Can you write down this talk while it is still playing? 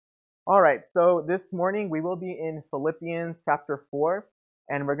All right, so this morning we will be in Philippians chapter 4,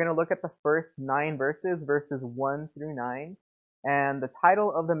 and we're going to look at the first 9 verses, verses 1 through 9. And the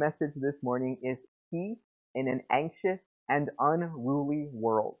title of the message this morning is Peace in an Anxious and Unruly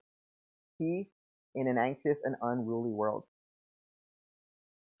World. Peace in an Anxious and Unruly World.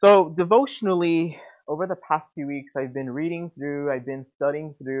 So, devotionally, over the past few weeks, I've been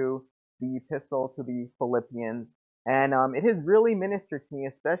studying through the epistle to the Philippians, and it has really ministered to me,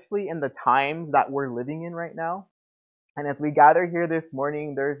 especially in the times that we're living in right now. And as we gather here this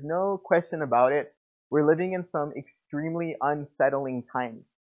morning, there's no question about it. We're living in some extremely unsettling times.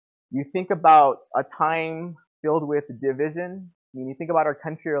 You think about a time filled with division. I mean, you think about our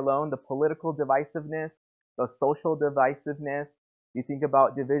country alone, the political divisiveness, the social divisiveness. You think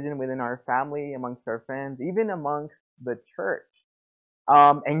about division within our family, amongst our friends, even amongst the church.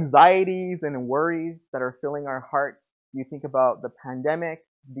 Anxieties and worries that are filling our hearts. You think about the pandemic,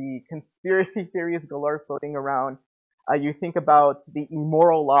 the conspiracy theories galore floating around. You think about the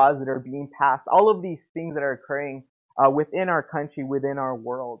immoral laws that are being passed. All of these things that are occurring within our country, within our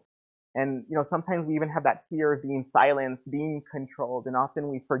world. And, sometimes we even have that fear of being silenced, being controlled, and often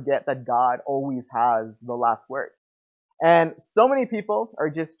we forget that God always has the last word. And so many people are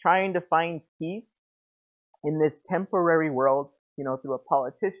just trying to find peace in this temporary world, through a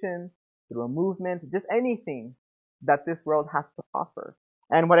politician, through a movement, just anything that this world has to offer.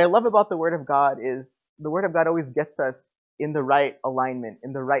 And what I love about the Word of God is the Word of God always gets us in the right alignment,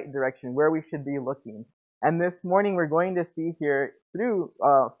 in the right direction, where we should be looking. And this morning we're going to see here through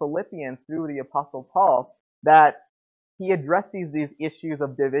Philippians, through the Apostle Paul, that he addresses these issues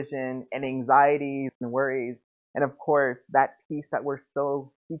of division and anxieties and worries, and of course that peace that we're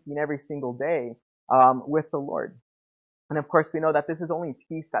so seeking every single day with the Lord. And of course we know that this is only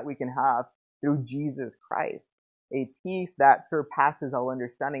peace that we can have through Jesus Christ, a peace that surpasses all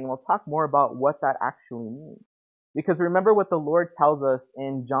understanding. And we'll talk more about what that actually means. Because remember what the Lord tells us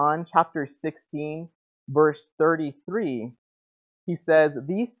in John chapter 16, verse 33. He says,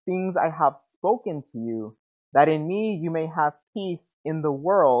 "These things I have spoken to you, that in me you may have peace. In the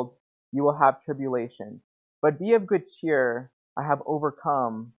world you will have tribulation. But be of good cheer, I have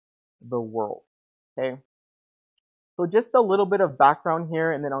overcome the world." Okay? So just a little bit of background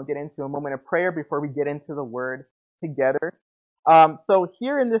here, and then I'll get into a moment of prayer before we get into the word together. So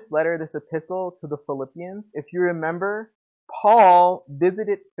here in this letter, this epistle to the Philippians, if you remember, Paul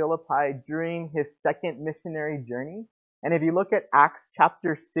visited Philippi during his second missionary journey. And if you look at Acts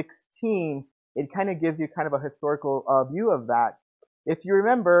chapter 16, it kind of gives you kind of a historical view of that. If you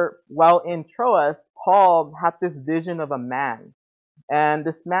remember, while in Troas, Paul had this vision of a man. And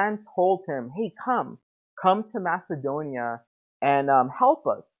this man told him, "Hey, come to Macedonia and help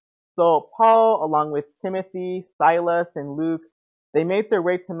us." So Paul, along with Timothy, Silas, and Luke, they made their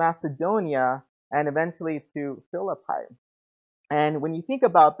way to Macedonia and eventually to Philippi. And when you think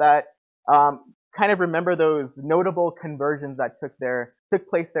about that, kind of remember those notable conversions that took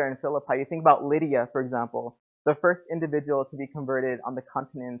place there in Philippi. You think about Lydia, for example, the first individual to be converted on the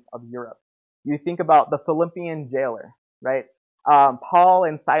continent of Europe. You think about the Philippian jailer, right? Paul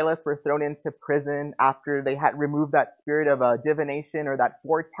and Silas were thrown into prison after they had removed that spirit of divination or that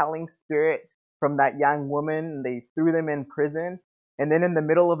foretelling spirit from that young woman. They threw them in prison. And then in the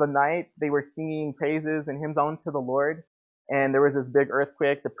middle of the night, they were singing praises and hymns unto the Lord. And there was this big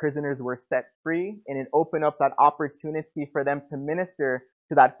earthquake. The prisoners were set free, and it opened up that opportunity for them to minister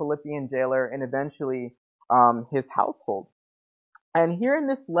to that Philippian jailer and eventually his household. And here in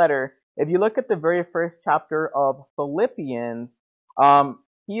this letter, if you look at the very first chapter of Philippians,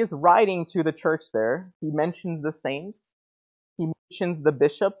 he is writing to the church there. He mentions the saints. He mentions the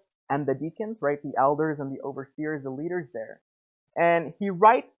bishops and the deacons, right? The elders and the overseers, the leaders there. And he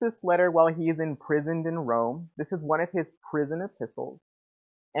writes this letter while he is imprisoned in Rome. This is one of his prison epistles.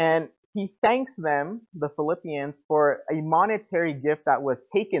 And he thanks them, the Philippians, for a monetary gift that was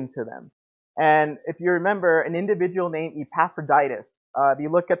taken to them. And if you remember, an individual named Epaphroditus, if you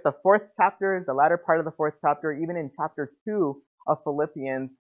look at the fourth chapter, the latter part of the fourth chapter, even in chapter 2 of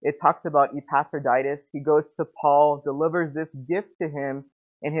Philippians, it talks about Epaphroditus. He goes to Paul, delivers this gift to him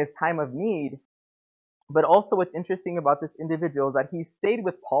in his time of need. But also what's interesting about this individual is that he stayed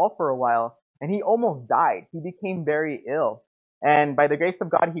with Paul for a while and he almost died. He became very ill. And by the grace of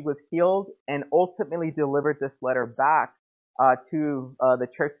God, he was healed and ultimately delivered this letter back to the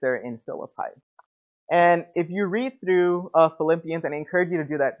church there in Philippi. And if you read through Philippians, and I encourage you to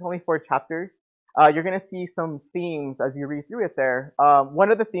do that, it's only 4 chapters, you're going to see some themes as you read through it there.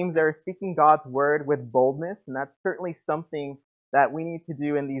 One of the themes there is speaking God's word with boldness, and that's certainly something that we need to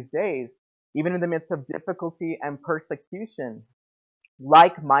do in these days, even in the midst of difficulty and persecution.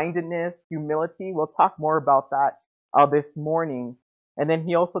 like-mindedness, humility. We'll talk more about that this morning. And then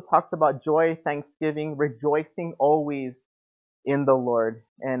he also talks about joy, thanksgiving, rejoicing always in the Lord.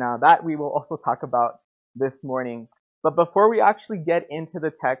 And that we will also talk about this morning. But before we actually get into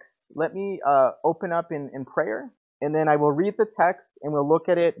the text, let me open up in prayer, and then I will read the text and we'll look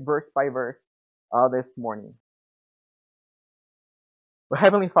at it verse by verse this morning. Well,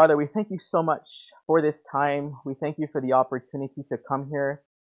 Heavenly Father, we thank you so much for this time. We thank you for the opportunity to come here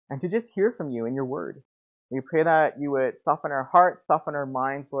and to just hear from you in your word. We pray that you would soften our hearts, soften our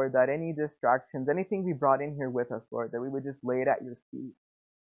minds, Lord, that any distractions, anything we brought in here with us, Lord, that we would just lay it at your feet.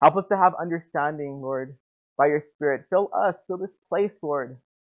 Help us to have understanding, Lord, by your Spirit. Fill this place, Lord,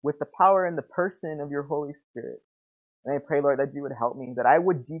 with the power and the person of your Holy Spirit. And I pray, Lord, that you would help me, that I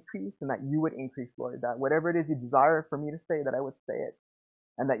would decrease and that you would increase, Lord, that whatever it is you desire for me to say, that I would say it,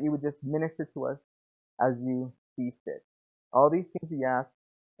 and that you would just minister to us as you see fit. All these things we ask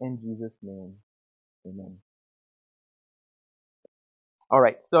in Jesus' name. Amen. All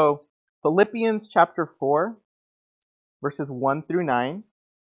right, so Philippians chapter 4, verses 1 through 9.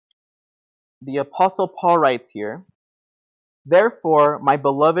 The Apostle Paul writes here, "Therefore, my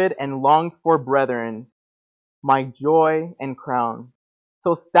beloved and longed for brethren, my joy and crown.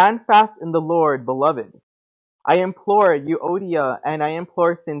 So stand fast in the Lord, beloved. I implore Euodia and I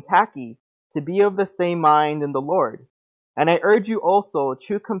implore Syntyche to be of the same mind in the Lord. And I urge you also,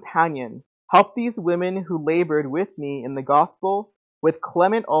 true companion, help these women who labored with me in the gospel, with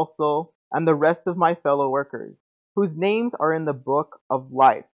Clement also, and the rest of my fellow workers, whose names are in the book of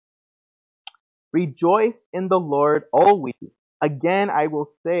life. Rejoice in the Lord always. Again I will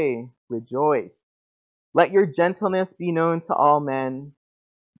say, rejoice. Let your gentleness be known to all men.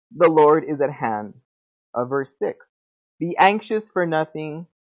 The Lord is at hand." Verse 6. "Be anxious for nothing,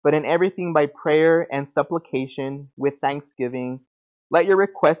 but in everything by prayer and supplication with thanksgiving, let your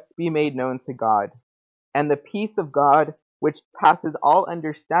requests be made known to God. And the peace of God, which passes all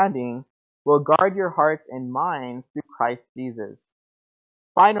understanding, will guard your hearts and minds through Christ Jesus.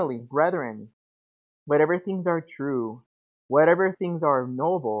 Finally, brethren, whatever things are true, whatever things are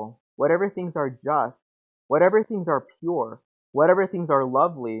noble, whatever things are just, whatever things are pure, whatever things are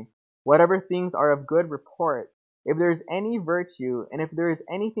lovely, whatever things are of good report, if there is any virtue, and if there is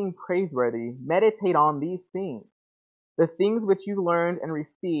anything praiseworthy, meditate on these things. The things which you learned and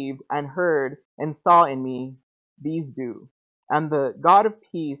received and heard and saw in me, these do. And the God of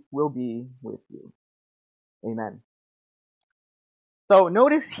peace will be with you." Amen. So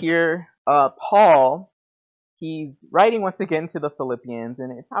notice here, Paul, he's writing once again to the Philippians,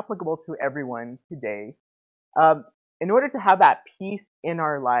 and it's applicable to everyone today. In order to have that peace in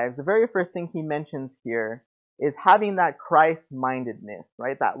our lives, the very first thing he mentions here is having that Christ-mindedness,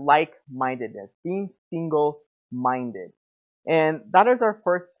 right? That like-mindedness, being single-minded. And that is our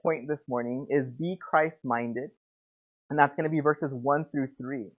first point this morning, is be Christ-minded. And that's going to be verses 1 through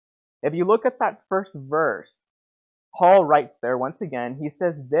 3. If you look at that first verse, Paul writes there once again, he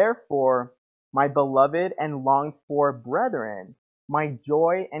says, "Therefore, my beloved and longed for brethren, my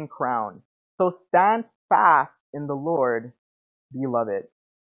joy and crown. So stand fast in the Lord, beloved."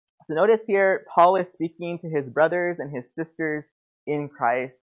 So notice here, Paul is speaking to his brothers and his sisters in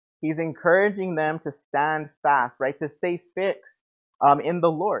Christ. He's encouraging them to stand fast, right? To stay fixed in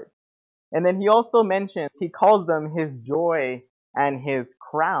the Lord. And then he also mentions, he calls them his joy and his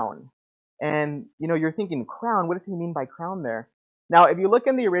crown. And, you're thinking, crown, what does he mean by crown there? Now, if you look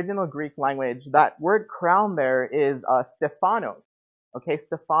in the original Greek language, that word crown there is Stephanos. Okay,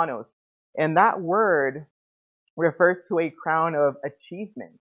 Stephanos. And that word refers to a crown of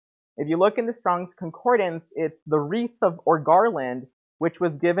achievement. If you look in the Strong's Concordance, it's the wreath or garland, which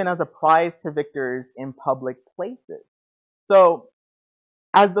was given as a prize to victors in public places. So,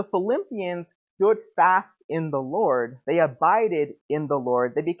 as the Philippians stood fast in the Lord, they abided in the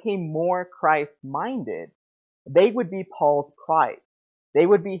Lord, they became more Christ-minded, they would be Paul's prize. They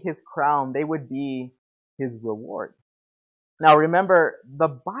would be his crown. They would be his reward. Now remember, the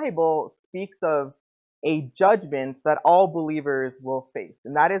Bible speaks of a judgment that all believers will face,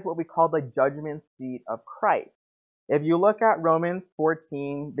 and that is what we call the judgment seat of Christ. If you look at Romans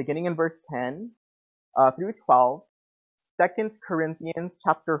 14, beginning in verse 10 through 12, 2 Corinthians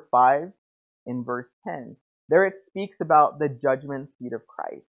chapter 5 in verse 10, there it speaks about the judgment seat of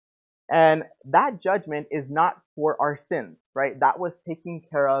Christ. And that judgment is not for our sins, right? That was taken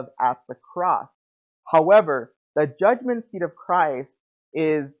care of at the cross. However, the judgment seat of Christ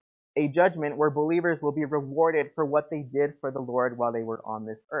is a judgment where believers will be rewarded for what they did for the Lord while they were on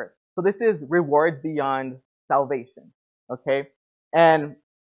this earth. So this is rewards beyond salvation, okay? And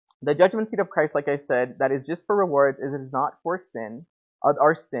the judgment seat of Christ, like I said, that is just for rewards, it is not for sin.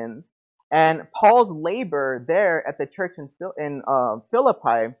 our sins. And Paul's labor there at the church in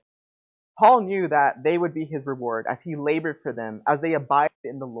Philippi, Paul knew that they would be his reward as he labored for them, as they abided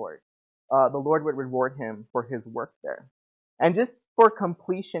in the Lord. The Lord would reward him for his work there. And just for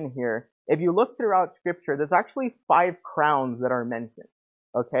completion here, if you look throughout Scripture, there's actually 5 crowns that are mentioned.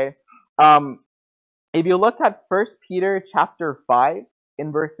 Okay, if you look at First Peter chapter 5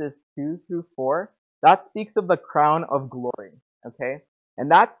 in verses 2 through 4, that speaks of the crown of glory. Okay, and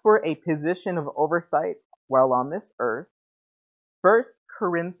that's for a position of oversight while on this earth. First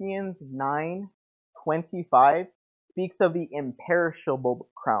Corinthians 9:25 speaks of the imperishable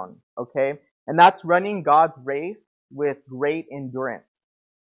crown, okay? And that's running God's race with great endurance.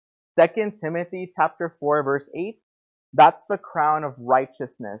 Second Timothy chapter 4 verse 8, that's the crown of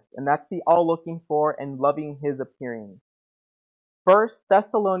righteousness, and that's the all looking for and loving his appearing. First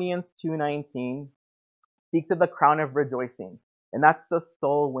Thessalonians 2:19 speaks of the crown of rejoicing, and that's the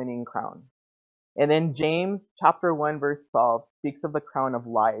soul winning crown. And then James chapter 1 verse 12 speaks of the crown of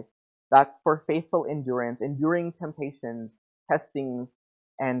life. That's for faithful endurance, enduring temptations, testings,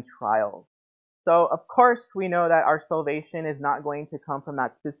 and trials. So of course we know that our salvation is not going to come from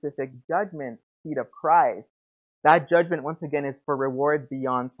that specific judgment seat of Christ. That judgment once again is for reward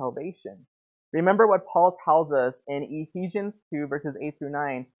beyond salvation. Remember what Paul tells us in Ephesians 2 verses 8 through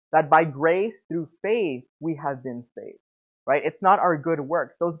 9, that by grace through faith we have been saved. Right? It's not our good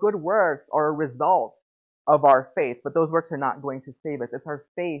works. Those good works are a result of our faith, but those works are not going to save us. It's our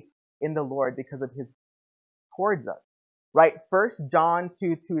faith in the Lord because of his towards us. Right? First John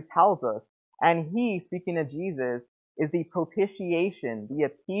 2:2 tells us, and he, speaking of Jesus, is the propitiation, the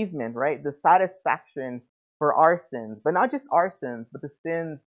appeasement, right? The satisfaction for our sins, but not just our sins, but the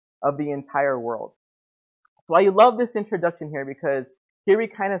sins of the entire world. So I love this introduction here because here we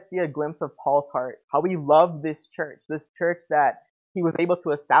kind of see a glimpse of Paul's heart, how he loved this church that he was able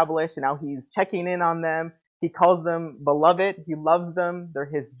to establish, and now he's checking in on them. He calls them beloved. He loves them. They're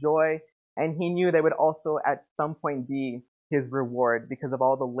his joy. And he knew they would also at some point be his reward because of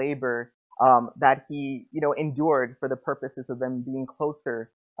all the labor that he, endured for the purposes of them being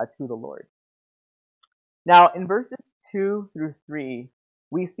closer to the Lord. Now, in verses 2 through 3,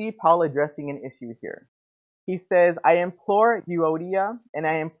 we see Paul addressing an issue here. He says, I implore Euodia and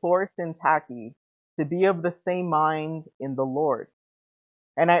I implore Syntyche to be of the same mind in the Lord.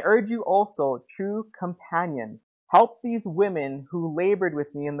 And I urge you also, true companion, help these women who labored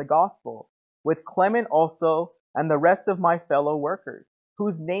with me in the gospel, with Clement also and the rest of my fellow workers,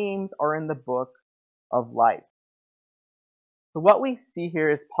 whose names are in the book of life. So what we see here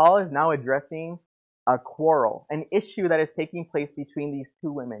is Paul is now addressing a quarrel, an issue that is taking place between these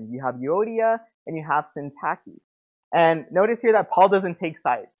two women. You have Euodia and you have Syntyche. And notice here that Paul doesn't take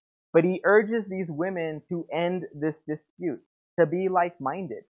sides, but he urges these women to end this dispute, to be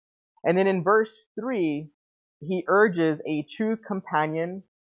like-minded. And then in verse 3, he urges a true companion.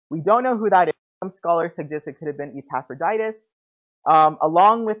 We don't know who that is. Some scholars suggest it could have been Epaphroditus,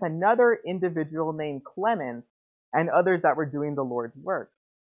 along with another individual named Clement and others that were doing the Lord's work.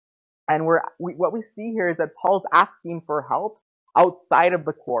 And what we see here is that Paul's asking for help outside of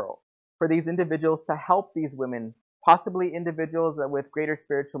the quarrel, for these individuals to help these women, possibly individuals with greater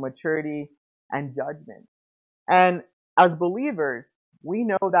spiritual maturity and judgment. And as believers, we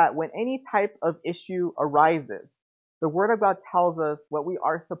know that when any type of issue arises, the Word of God tells us what we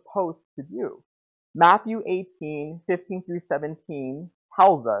are supposed to do. Matthew 18:15 through 17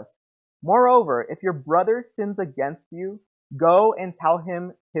 tells us, moreover, if your brother sins against you, go and tell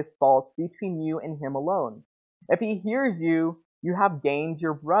him his faults between you and him alone. If he hears you, you have gained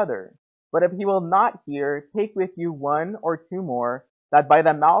your brother. But if he will not hear, take with you one or two more, that by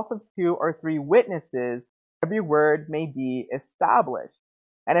the mouth of 2 or 3 witnesses every word may be established.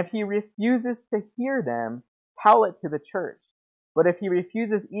 And if he refuses to hear them, tell it to the church. But if he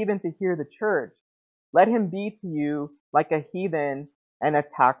refuses even to hear the church, let him be to you like a heathen and a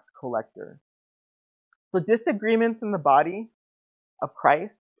tax collector. So disagreements in the body of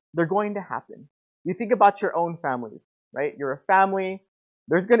Christ, they're going to happen. You think about your own families, right? You're a family.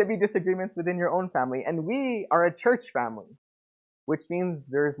 There's going to be disagreements within your own family. And we are a church family, which means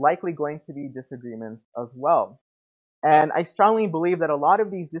there's likely going to be disagreements as well. And I strongly believe that a lot of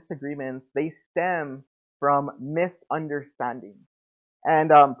these disagreements, they stem from misunderstanding.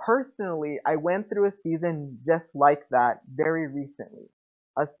 And personally, I went through a season just like that very recently.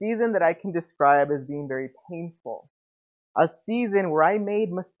 A season that I can describe as being very painful. A season where I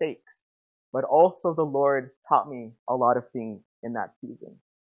made mistakes, but also the Lord taught me a lot of things in that season.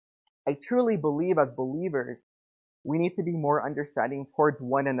 I truly believe as believers, we need to be more understanding towards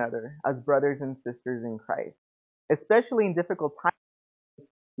one another as brothers and sisters in Christ, especially in difficult times.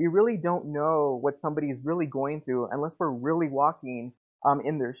 We really don't know what somebody's really going through unless we're really walking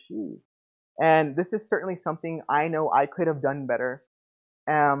in their shoes. And this is certainly something I know I could have done better.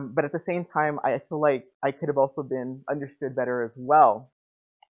 But at the same time, I feel like I could have also been understood better as well.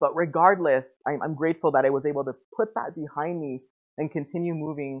 But regardless, I'm grateful that I was able to put that behind me and continue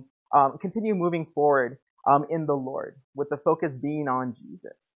moving forward in the Lord, with the focus being on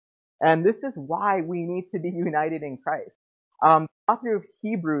Jesus. And this is why we need to be united in Christ. The author of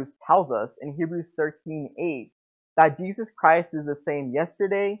Hebrews tells us in Hebrews 13:8 that Jesus Christ is the same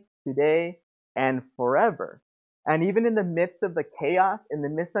yesterday, today, and forever. And even in the midst of the chaos and the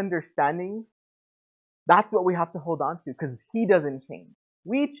misunderstandings, that's what we have to hold on to, because he doesn't change.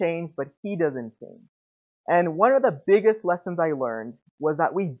 We change, but he doesn't change. And one of the biggest lessons I learned was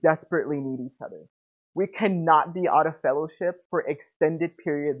that we desperately need each other. We cannot be out of fellowship for extended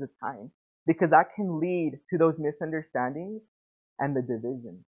periods of time, because that can lead to those misunderstandings and the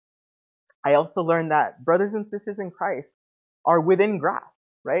division. I also learned that brothers and sisters in Christ are within grasp,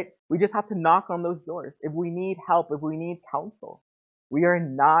 right? We just have to knock on those doors. If we need help, if we need counsel, we are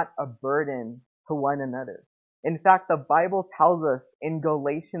not a burden to one another. In fact, the Bible tells us in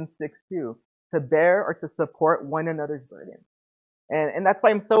Galatians 6:2 to bear or to support one another's burden. And that's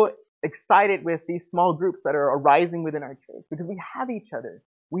why I'm so excited with these small groups that are arising within our church, because we have each other.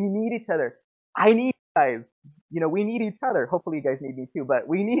 We need each other. I need you guys. We need each other. Hopefully you guys need me too, but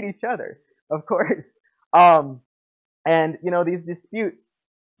we need each other, of course. Um, and these disputes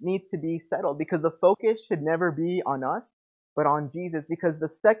need to be settled, because the focus should never be on us, but on Jesus. Because the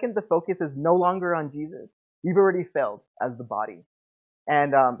second the focus is no longer on Jesus, we've already failed as the body.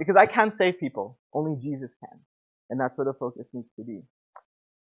 And because I can't save people, only Jesus can. And that's where the focus needs to be.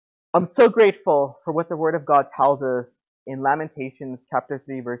 I'm so grateful for what the Word of God tells us in Lamentations chapter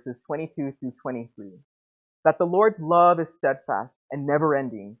 3, verses 22 through 23. That the Lord's love is steadfast and never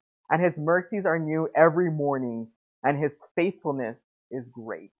ending, and his mercies are new every morning, and his faithfulness is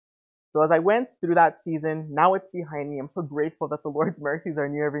great. So as I went through that season, now it's behind me. I'm so grateful that the Lord's mercies are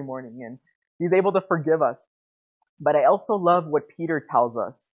new every morning, and he's able to forgive us. But I also love what Peter tells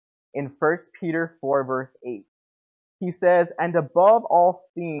us in 1 Peter 4, verse 8. He says, "And above all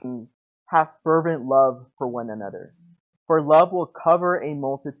things, have fervent love for one another, for love will cover a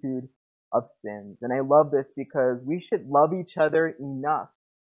multitude of sins." And I love this because we should love each other enough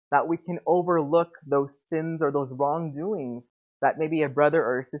that we can overlook those sins or those wrongdoings that maybe a brother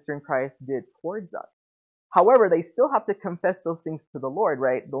or a sister in Christ did towards us. However, they still have to confess those things to the Lord,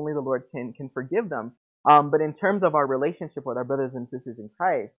 right? Only the Lord can forgive them. But in terms of our relationship with our brothers and sisters in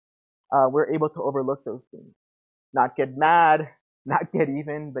Christ, we're able to overlook those things. Not get mad, not get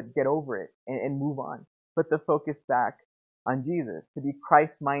even, but get over it and move on. Put the focus back on Jesus, to be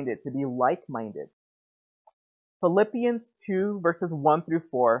Christ-minded, to be like-minded. Philippians 2, verses 1 through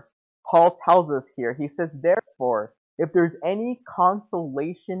 4, Paul tells us here, he says, "Therefore, if there's any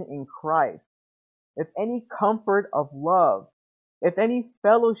consolation in Christ, if any comfort of love, if any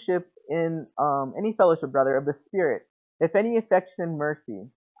fellowship brother, of the Spirit, if any affection and mercy,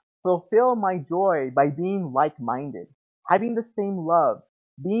 fulfill my joy by being like-minded, having the same love,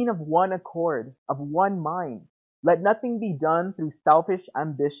 being of one accord, of one mind. Let nothing be done through selfish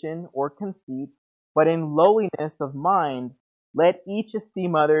ambition or conceit, but in lowliness of mind, let each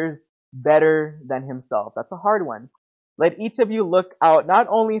esteem others better than himself." That's a hard one. Let each of you look out not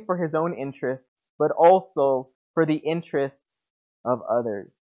only for his own interests, but also for the interests of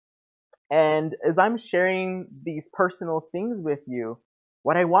others. And as I'm sharing these personal things with you,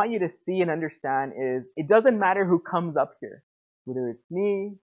 what I want you to see and understand is it doesn't matter who comes up here, whether it's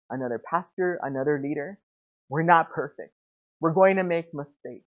me, another pastor, another leader. We're not perfect. We're going to make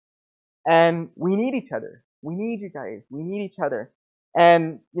mistakes. And we need each other. We need you guys. We need each other.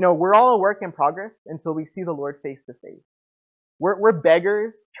 And, we're all a work in progress until we see the Lord face to face. We're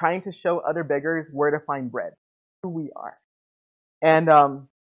beggars trying to show other beggars where to find bread. Who we are. And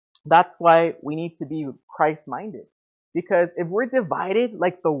that's why we need to be Christ-minded. Because if we're divided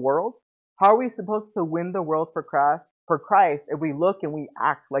like the world, how are we supposed to win the world for Christ if we look and we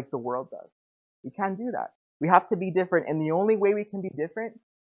act like the world does? We can't do that. We have to be different. And the only way we can be different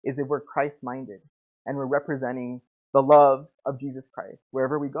is if we're Christ-minded and we're representing the love of Jesus Christ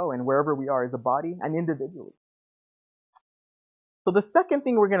wherever we go and wherever we are as a body and individually. So the second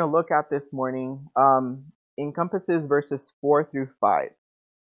thing we're going to look at this morning encompasses verses 4 through 5.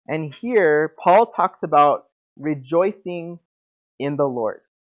 And here, Paul talks about rejoicing in the Lord.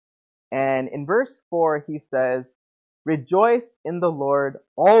 And in verse 4, he says, "Rejoice in the Lord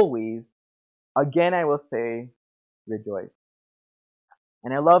always. Again, I will say, rejoice."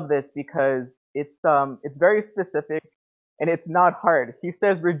 And I love this because it's very specific And it's not hard. He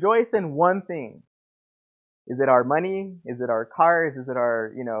says, rejoice in one thing. Is it our money? Is it our cars? Is it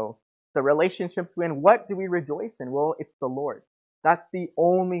our, the relationships we're in? What do we rejoice in? Well, it's the Lord. That's the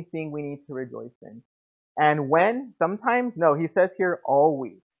only thing we need to rejoice in. And when? Sometimes? No, he says here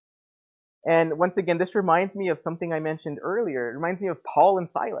always. And once again, this reminds me of something I mentioned earlier. It reminds me of Paul and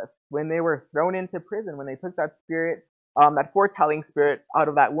Silas when they were thrown into prison, when they took that spirit, that foretelling spirit out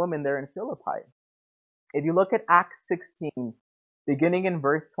of that woman there in Philippi. If you look at Acts 16, beginning in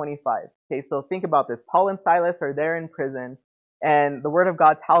verse 25. Okay, so think about this. Paul and Silas are there in prison, and the word of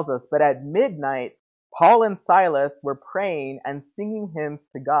God tells us, but at midnight, Paul and Silas were praying and singing hymns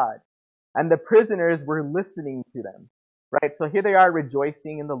to God, and the prisoners were listening to them. Right? So here they are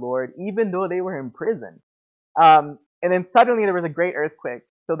rejoicing in the Lord, even though they were in prison. And then suddenly there was a great earthquake,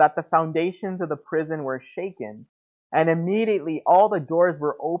 so that the foundations of the prison were shaken. And immediately all the doors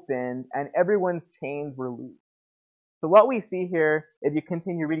were opened and everyone's chains were loosed. So what we see here, if you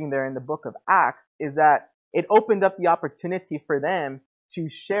continue reading there in the book of Acts, is that it opened up the opportunity for them to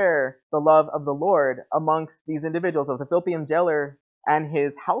share the love of the Lord amongst these individuals, of the Philippian jailer and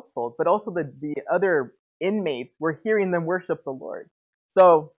his household, but also the other inmates were hearing them worship the Lord.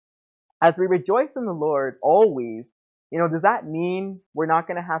 So as we rejoice in the Lord always, does that mean we're not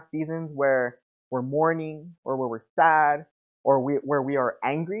going to have seasons where we're mourning or where we're sad or where we are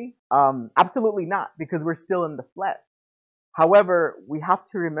angry? Absolutely not, because we're still in the flesh. However, we have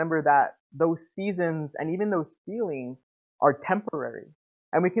to remember that those seasons and even those feelings are temporary.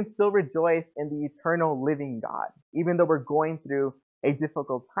 And we can still rejoice in the eternal living God, even though we're going through a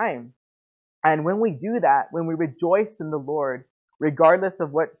difficult time. And when we do that, when we rejoice in the Lord, regardless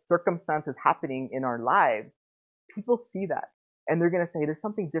of what circumstance is happening in our lives, people see that. And they're going to say, there's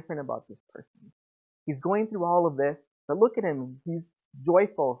something different about this person. He's going through all of this, but look at him. He's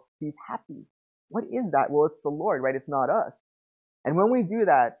joyful. He's happy. What is that? Well, it's the Lord, right? It's not us. And when we do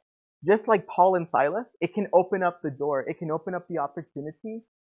that, just like Paul and Silas, it can open up the door. It can open up the opportunity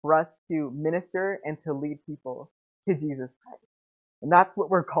for us to minister and to lead people to Jesus Christ. And that's what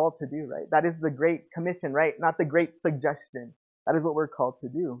we're called to do, right? That is the Great Commission, right? Not the Great Suggestion. That is what we're called to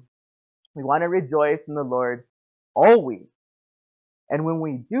do. We want to rejoice in the Lord always. And when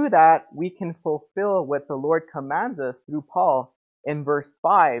we do that, we can fulfill what the Lord commands us through Paul in verse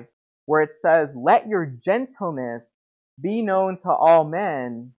 5, where it says, let your gentleness be known to all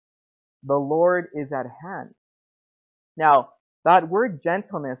men. The Lord is at hand. Now, that word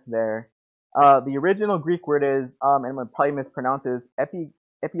gentleness there, the original Greek word is, and I'm going to probably mispronounce this,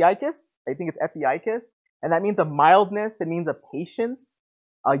 epiikos. I think it's epiikos. And that means a mildness. It means a patience,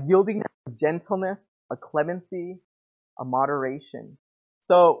 a yieldingness, a gentleness, a clemency, a moderation.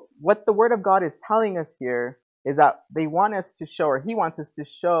 So what the Word of God is telling us here is that they want us to show, or He wants us to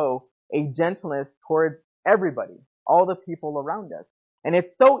show a gentleness towards everybody, all the people around us. And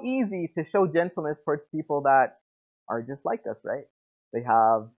it's so easy to show gentleness towards people that are just like us, right? They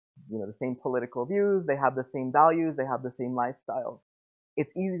have, the same political views, they have the same values, they have the same lifestyle.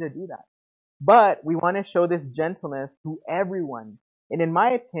 It's easy to do that. But we want to show this gentleness to everyone. And in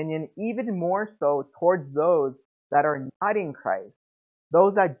my opinion, even more so towards those that are not in Christ,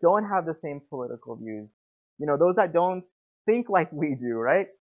 those that don't have the same political views, those that don't think like we do, right?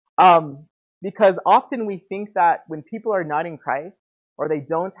 Because often we think that when people are not in Christ, or they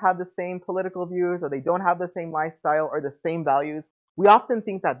don't have the same political views, or they don't have the same lifestyle, or the same values, we often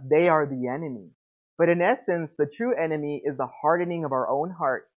think that they are the enemy. But in essence, the true enemy is the hardening of our own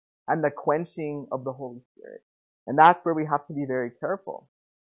hearts and the quenching of the Holy Spirit. And that's where we have to be very careful.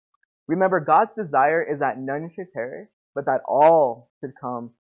 Remember, God's desire is that none should perish, but that all should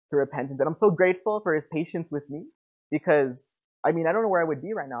come to repentance. And I'm so grateful for His patience with me, because, I don't know where I would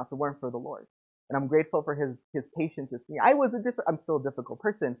be right now if it weren't for the Lord. And I'm grateful for His patience with me. I'm still a difficult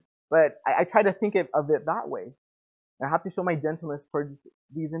person, but I try to think of it that way. I have to show my gentleness towards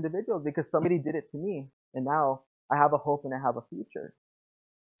these individuals because somebody did it to me, and now I have a hope and I have a future.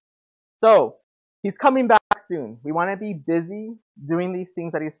 So, He's coming back soon. We want to be busy doing these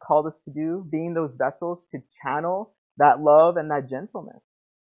things that He's called us to do, being those vessels to channel that love and that gentleness.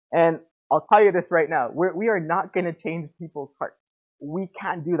 And I'll tell you this right now. We are not going to change people's hearts. We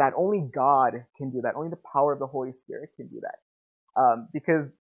can't do that. Only God can do that. Only the power of the Holy Spirit can do that. Because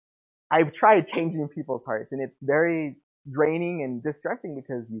I've tried changing people's hearts, and it's very draining and distressing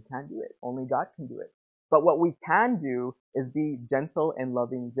because you can't do it. Only God can do it. But what we can do is be gentle and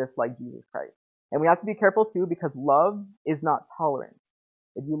loving just like Jesus Christ. And we have to be careful too, because love is not tolerance.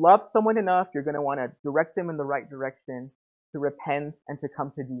 If you love someone enough, you're going to want to direct them in the right direction to repent and to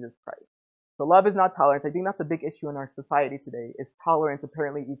come to Jesus Christ. So love is not tolerance. I think that's a big issue in our society today, is tolerance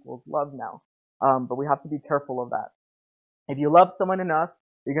apparently equals love now. But we have to be careful of that. If you love someone enough,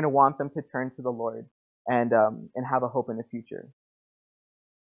 you're going to want them to turn to the Lord and have a hope in the future.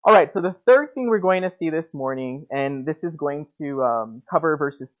 All right, so the third thing we're going to see this morning, and this is going to cover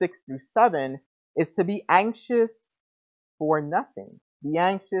verses 6 through 7, is to be anxious for nothing. Be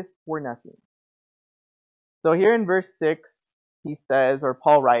anxious for nothing. So here in verse 6, he says, or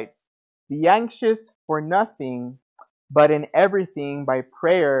Paul writes, be anxious for nothing, but in everything by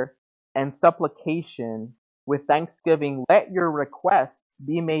prayer and supplication with thanksgiving, let your requests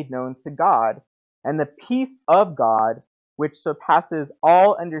be made known to God, and the peace of God, which surpasses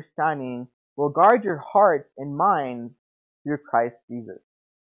all understanding, will guard your hearts and minds through Christ Jesus.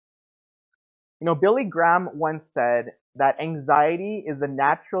 You know, Billy Graham once said that anxiety is the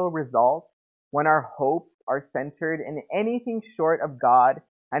natural result when our hopes are centered in anything short of God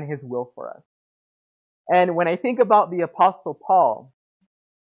and His will for us. And when I think about the Apostle Paul,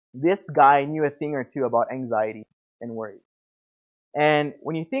 this guy knew a thing or two about anxiety and worry. And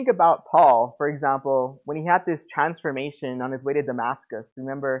when you think about Paul, for example, when he had this transformation on his way to Damascus,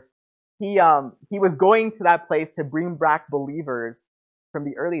 remember, he was going to that place to bring back believers from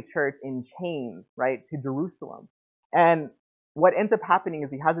the early church in chains, right, to Jerusalem. And what ends up happening is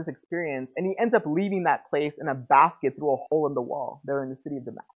he has this experience, and he ends up leaving that place in a basket through a hole in the wall there in the city of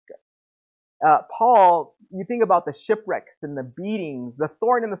Damascus. Paul, you think about the shipwrecks and the beatings, the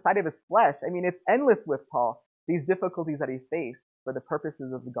thorn in the side of his flesh. I mean, it's endless with Paul, these difficulties that he faced for the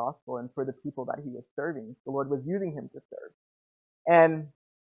purposes of the gospel and for the people that he was serving. The Lord was using him to serve. And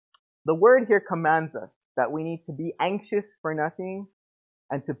the word here commands us that we need to be anxious for nothing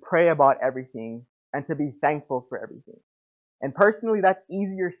and to pray about everything and to be thankful for everything. And personally, that's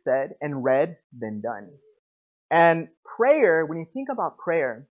easier said and read than done. And prayer, when you think about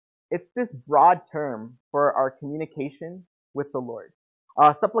prayer, it's this broad term for our communication with the Lord.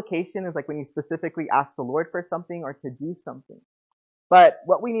 Supplication is like when you specifically ask the Lord for something or to do something. But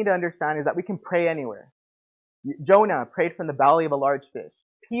what we need to understand is that we can pray anywhere. Jonah prayed from the belly of a large fish.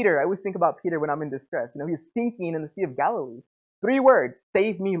 Peter, I always think about Peter when I'm in distress. You know, he's sinking in the Sea of Galilee. 3 words,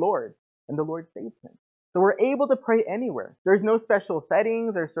 save me, Lord. And the Lord saved him. So we're able to pray anywhere. There's no special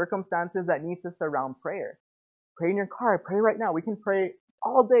settings or circumstances that need to surround prayer. Pray in your car, pray right now. We can pray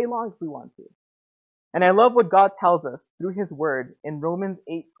all day long if we want to. And I love what God tells us through His Word in Romans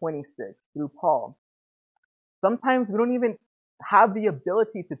 8:26 through Paul. Sometimes we don't even have the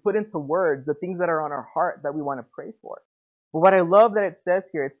ability to put into words the things that are on our heart that we want to pray for. But what I love that it says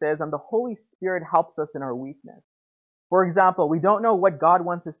here, it says, and the Holy Spirit helps us in our weakness. For example, we don't know what God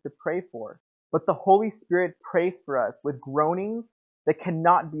wants us to pray for, but the Holy Spirit prays for us with groanings that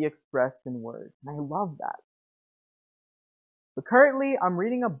cannot be expressed in words. And I love that. But currently, I'm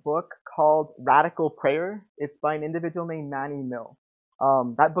reading a book called Radical Prayer. It's by an individual named Manny Mill.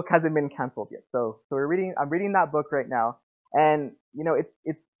 That book hasn't been canceled yet, so I'm reading that book right now, and you know,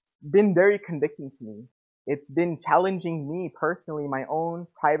 it's been very convicting to me. It's been challenging me personally, my own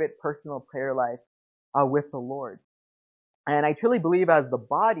private personal prayer life with the Lord. And I truly believe, as the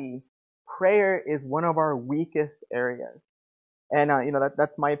body, prayer is one of our weakest areas. And you know,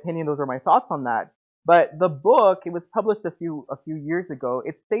 that's my opinion. Those are my thoughts on that. But the book, it was published a few years ago.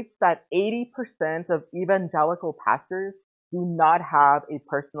 It states that 80% of evangelical pastors do not have a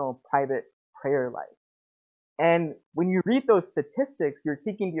personal private prayer life. And when you read those statistics, you're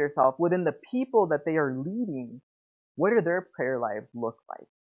thinking to yourself, within the people that they are leading, what do their prayer lives look like?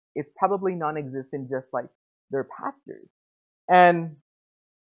 It's probably non-existent, just like their pastors. And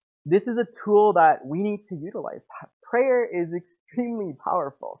this is a tool that we need to utilize. Prayer is extremely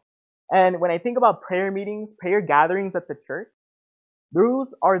powerful. And when I think about prayer meetings, prayer gatherings at the church, those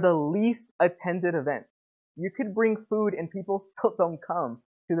are the least attended events. You could bring food and people still don't come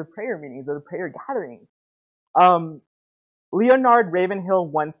to the prayer meetings or the prayer gatherings. Leonard Ravenhill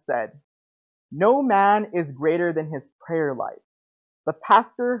once said, "No man is greater than his prayer life. The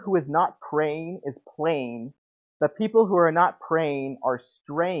pastor who is not praying is playing. The people who are not praying are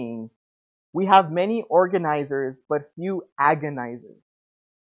straying. We have many organizers, but few agonizers."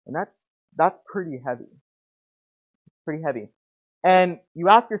 And that's pretty heavy. Pretty heavy. And you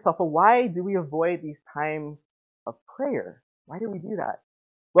ask yourself, well, why do we avoid these times of prayer? Why do we do that?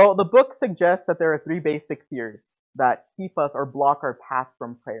 Well, the book suggests that there are 3 basic fears that keep us or block our path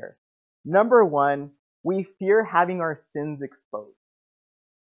from prayer. Number 1, we fear having our sins exposed.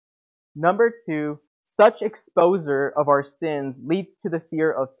 Number 2, such exposure of our sins leads to the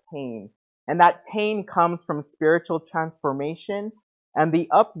fear of pain. And that pain comes from spiritual transformation and the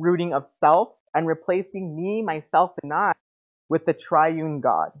uprooting of self and replacing me, myself, and I with the triune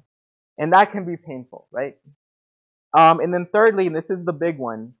God. And that can be painful, right? And then thirdly, and this is the big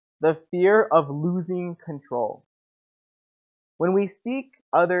one, the fear of losing control. When we seek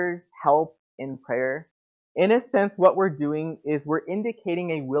others' help in prayer, in a sense, what we're doing is we're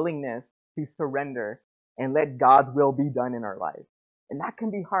indicating a willingness to surrender and let God's will be done in our lives. And that can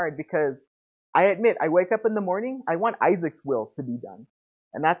be hard because I admit, I wake up in the morning, I want Isaac's will to be done.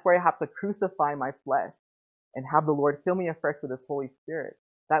 And that's where I have to crucify my flesh and have the Lord fill me afresh with His Holy Spirit.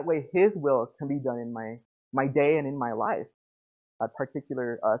 That way His will can be done in my day and in my life, a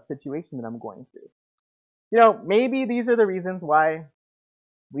particular situation that I'm going through. Maybe these are the reasons why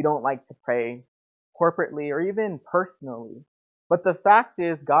we don't like to pray corporately or even personally. But the fact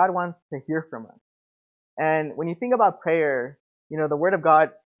is, God wants to hear from us. And when you think about prayer, the Word of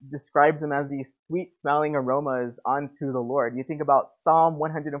God describes them as these sweet smelling aromas unto the Lord. You think about Psalm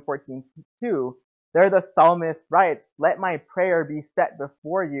 114:2. There the psalmist writes, "Let my prayer be set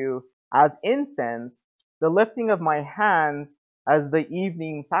before you as incense, the lifting of my hands as the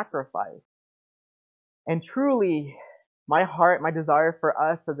evening sacrifice." And truly, my heart, my desire for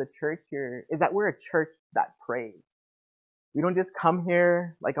us as a church here is that we're a church that prays. We don't just come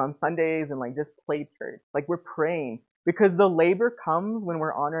here like on Sundays and like just play church. Like we're praying because the labor comes when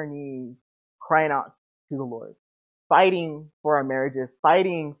we're on our knees crying out to the Lord, fighting for our marriages,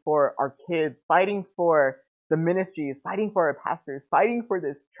 fighting for our kids, fighting for the ministries, fighting for our pastors, fighting for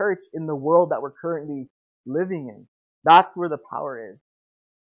this church in the world that we're currently living in. That's where the power is.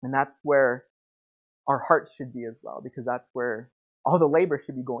 And that's where our hearts should be as well, because that's where all the labor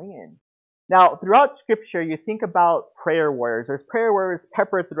should be going in. Now, throughout Scripture, you think about prayer warriors. There's prayer warriors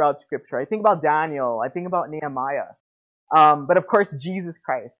peppered throughout Scripture. I think about Daniel. I think about Nehemiah. But of course, Jesus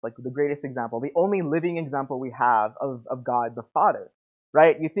Christ, like the greatest example, the only living example we have of God the Father,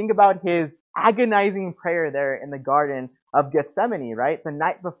 right? You think about His agonizing prayer there in the Garden of Gethsemane, right? The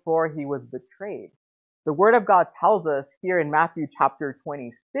night before He was betrayed. The Word of God tells us here in Matthew chapter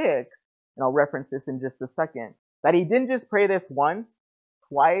 26, and I'll reference this in just a second, that He didn't just pray this once,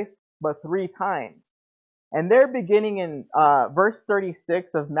 twice, but 3 times. And they're beginning in verse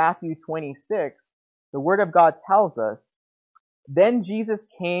 36 of Matthew 26, the Word of God tells us, "Then Jesus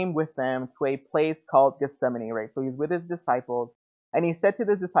came with them to a place called Gethsemane," right? So He's with His disciples, and He said to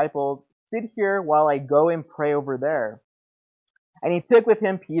the disciples, "Sit here while I go and pray over there." And He took with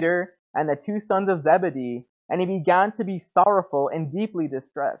Him Peter and the 2 sons of Zebedee, and He began to be sorrowful and deeply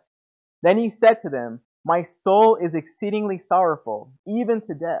distressed. Then He said to them, "My soul is exceedingly sorrowful, even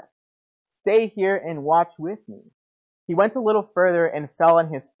to death. Stay here and watch with me." He went a little further and fell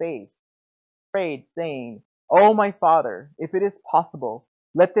on His face, prayed, saying, "Oh, my Father, if it is possible,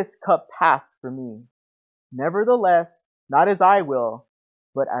 let this cup pass from me. Nevertheless, not as I will,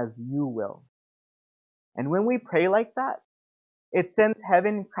 but as you will." And when we pray like that, it sends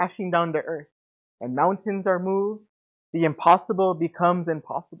heaven crashing down to earth, and mountains are moved. The impossible becomes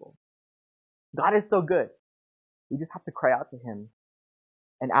impossible. God is so good. We just have to cry out to Him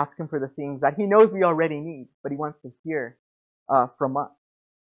and ask Him for the things that He knows we already need, but He wants to hear from us.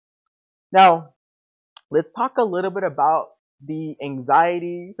 Now, let's talk a little bit about the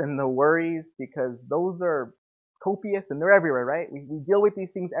anxieties and the worries, because those are copious and they're everywhere, right? We deal with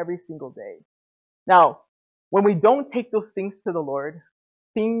these things every single day. Now, when we don't take those things to the Lord,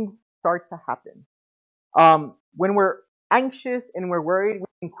 things start to happen. When we're anxious and we're worried, we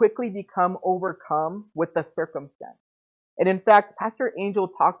can quickly become overcome with the circumstance. And in fact, Pastor Angel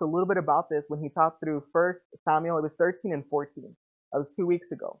talked a little bit about this when he taught through 1 Samuel. It was 13 and 14. That was 2 weeks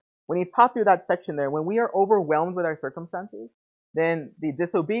ago. When he taught through that section there, when we are overwhelmed with our circumstances, then the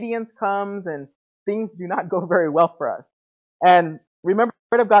disobedience comes and things do not go very well for us. And remember,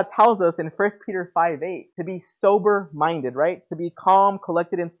 the Word of God tells us in 1 Peter 5:8 to be sober-minded, right? To be calm,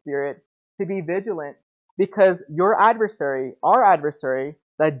 collected in spirit, to be vigilant, because your adversary, our adversary,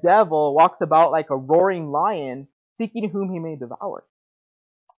 the devil, walks about like a roaring lion, seeking whom he may devour.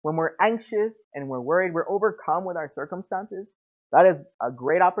 When we're anxious and we're worried, we're overcome with our circumstances, that is a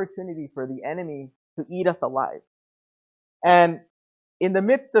great opportunity for the enemy to eat us alive. And in the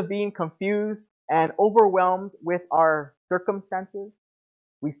midst of being confused and overwhelmed with our circumstances,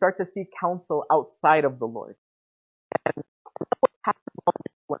 we start to seek counsel outside of the Lord. And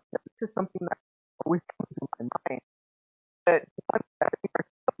this is something that always comes to my mind. That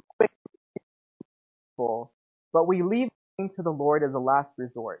but we leave things to the Lord as a last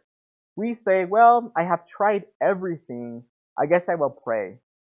resort. We say, well, I have tried everything. I guess I will pray.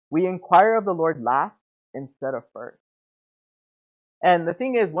 We inquire of the Lord last instead of first. And the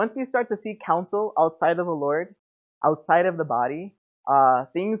thing is, once we start to seek counsel outside of the Lord, outside of the body,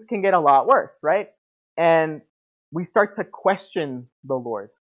 things can get a lot worse, right? And we start to question the Lord.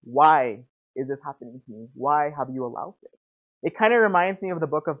 Why is this happening to me? Why have you allowed this? It kind of reminds me of the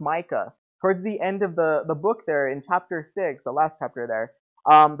book of Micah, Towards the end of the book there, in chapter 6, the last chapter there,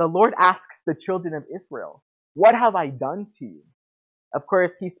 the Lord asks the children of Israel, what have I done to you? Of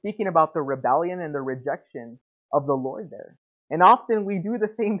course, he's speaking about the rebellion and the rejection of the Lord there. And often we do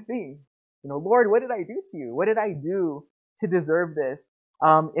the same thing. Lord, what did I do to you? What did I do to deserve this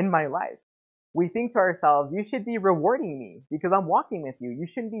in my life? We think to ourselves, you should be rewarding me because I'm walking with you. You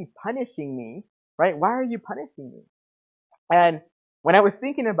shouldn't be punishing me, right? Why are you punishing me? And when I was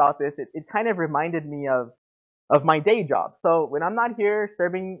thinking about this, it kind of reminded me of my day job. So when I'm not here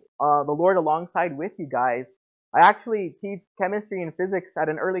serving the Lord alongside with you guys, I actually teach chemistry and physics at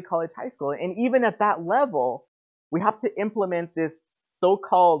an early college high school. And even at that level, we have to implement this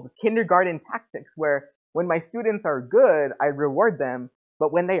so-called kindergarten tactics where when my students are good, I reward them.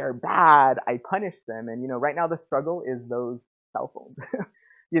 But when they are bad, I punish them. And, right now the struggle is those cell phones.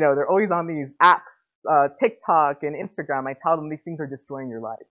 They're always on these apps, TikTok and Instagram. I tell them these things are destroying your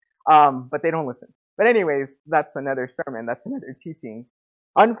life. But they don't listen. But anyways, that's another sermon. That's another teaching.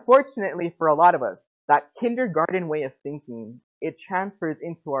 Unfortunately for a lot of us, that kindergarten way of thinking, it transfers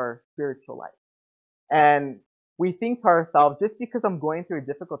into our spiritual life. And we think to ourselves, just because I'm going through a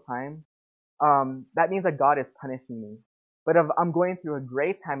difficult time, that means that God is punishing me. But if I'm going through a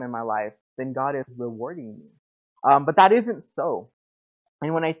great time in my life, then God is rewarding me. But that isn't so.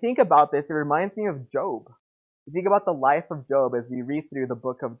 And when I think about this, it reminds me of Job. You think about the life of Job as we read through the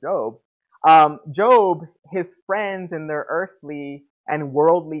book of Job. Job, his friends in their earthly and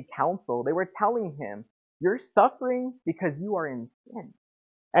worldly counsel, they were telling him, you're suffering because you are in sin.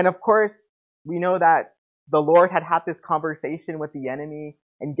 And of course, we know that the Lord had this conversation with the enemy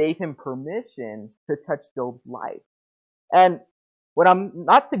and gave him permission to touch Job's life. And what I'm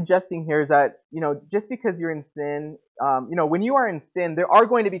not suggesting here is that, just because you're in sin, when you are in sin, there are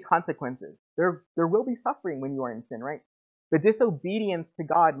going to be consequences. There will be suffering when you are in sin, right? The disobedience to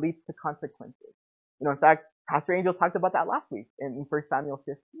God leads to consequences. In fact, Pastor Angel talked about that last week in 1 Samuel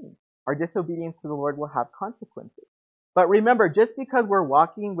 15. Our disobedience to the Lord will have consequences. But remember, just because we're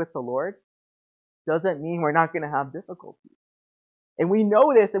walking with the Lord doesn't mean we're not going to have difficulties. And we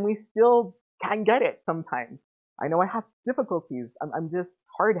know this, and we still can't get it sometimes. I know I have difficulties. I'm just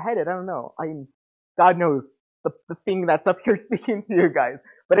hard-headed. I don't know. God knows the thing that's up here speaking to you guys.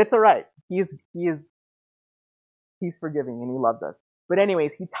 But it's all right. He's forgiving and he loves us. But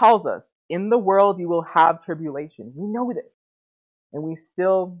anyways, he tells us, in the world you will have tribulation. We know this. And we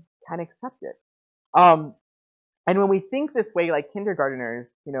still can't accept it. And when we think this way, like kindergarteners,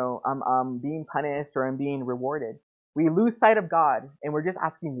 I'm being punished or I'm being rewarded, we lose sight of God and we're just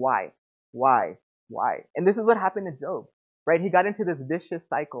asking why. And this is what happened to Job, right? He got into this vicious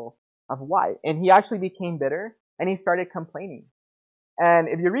cycle of why. And he actually became bitter and he started complaining. And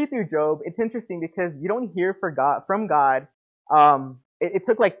if you read through Job, it's interesting because you don't hear from God. It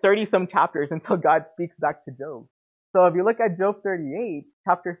took like 30 some chapters until God speaks back to Job. So if you look at Job 38,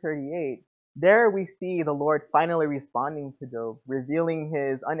 chapter 38, there we see the Lord finally responding to Job, revealing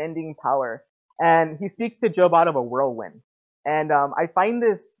his unending power. And he speaks to Job out of a whirlwind. And I find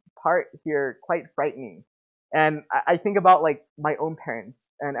this part here quite frightening. And I think about like my own parents.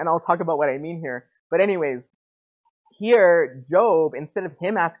 And I'll talk about what I mean here. But anyways, here, Job, instead of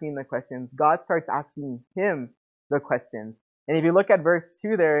him asking the questions, God starts asking him the questions. And if you look at verse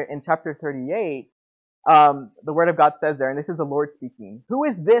 2 there in chapter 38, the word of God says there, and this is the Lord speaking, who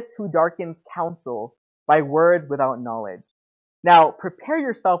is this who darkens counsel by words without knowledge? Now, prepare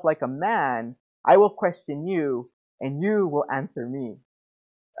yourself like a man. I will question you, and you will answer me.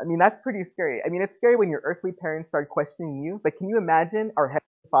 I mean, that's pretty scary. I mean, it's scary when your earthly parents start questioning you, but can you imagine our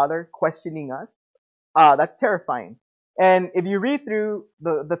Heavenly Father questioning us? That's terrifying. And if you read through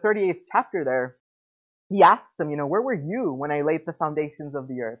the 38th chapter there, he asks him, where were you when I laid the foundations of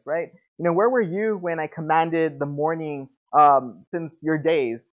the earth, right? Where were you when I commanded the morning since your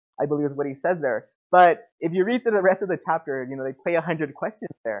days, I believe is what he says there. But if you read through the rest of the chapter, they play 100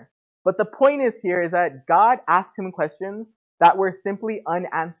 questions there. But the point is here is that God asked him questions that were simply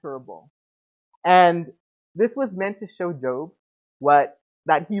unanswerable. And this was meant to show Job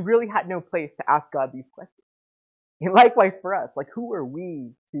that he really had no place to ask God these questions. And likewise for us, like who are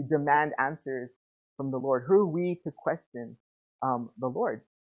we to demand answers from the Lord? Who are we to question the Lord?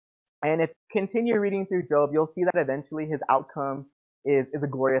 And if you continue reading through Job, you'll see that eventually his outcome is a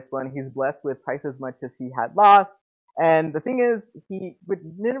glorious one. He's blessed with twice as much as he had lost. And the thing is, he would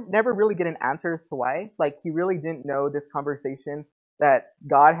never really get an answer as to why. Like, he really didn't know this conversation that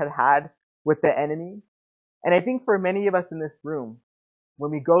God had with the enemy. And I think for many of us in this room,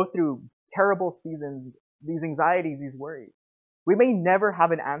 when we go through terrible seasons, these anxieties, these worries, we may never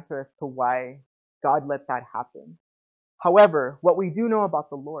have an answer as to why God let that happen. However, what we do know about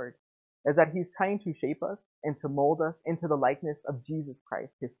the Lord is that he's trying to shape us and to mold us into the likeness of Jesus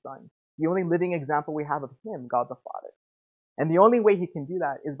Christ, his son. The only living example we have of him, God the Father. And the only way he can do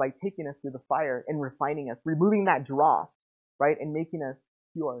that is by taking us through the fire and refining us, removing that dross, right? And making us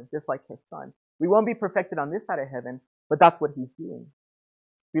pure, just like his son. We won't be perfected on this side of heaven, but that's what he's doing.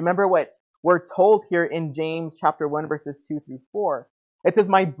 Remember what we're told here in James chapter 1, verses 2 through 4. It says,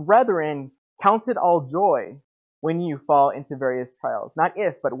 "My brethren, count it all joy when you fall into various trials." Not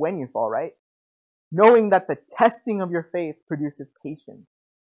if, but when you fall, right? "Knowing that the testing of your faith produces patience.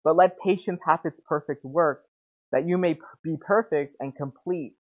 But let patience have its perfect work, that you may be perfect and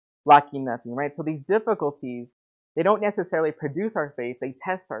complete, lacking nothing," right? So these difficulties, they don't necessarily produce our faith, they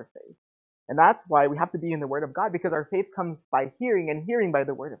test our faith. And that's why we have to be in the Word of God, because our faith comes by hearing, and hearing by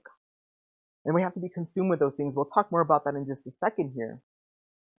the Word of God. And we have to be consumed with those things. We'll talk more about that in just a second here.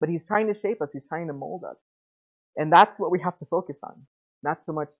 But he's trying to shape us, he's trying to mold us. And that's what we have to focus on, not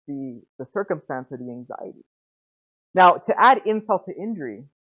so much the circumstance or the anxiety. Now, to add insult to injury,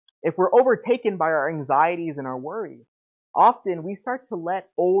 if we're overtaken by our anxieties and our worries, often we start to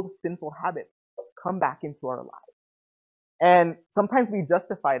let old sinful habits come back into our lives. And sometimes we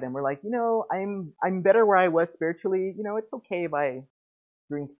justify them. We're like, I'm better where I was spiritually. It's okay if I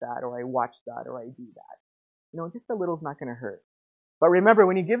drink that, or I watch that, or I do that. Just a little's not going to hurt. But remember,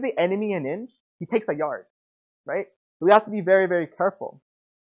 when you give the enemy an inch, he takes a yard, right? So we have to be very, very careful.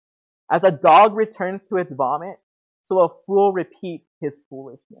 As a dog returns to its vomit, so a fool repeats his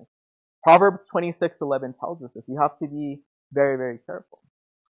foolishness. Proverbs 26:11 tells us this. You have to be very, very careful.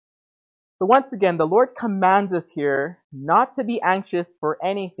 So once again, the Lord commands us here not to be anxious for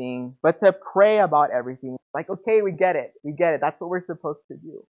anything, but to pray about everything. Like, okay, we get it. That's what we're supposed to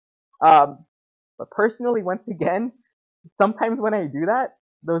do. But personally, once again, sometimes when I do that,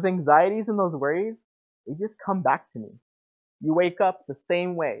 those anxieties and those worries, they just come back to me. You wake up the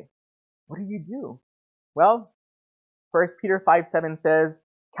same way. What do? Well, 1 Peter 5:7 says,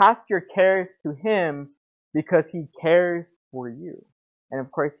 "Cast your cares to him because he cares for you." And of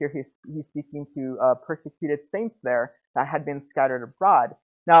course, here he's speaking to persecuted saints there that had been scattered abroad.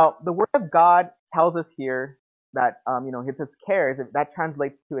 Now, the Word of God tells us here that, it says cares. That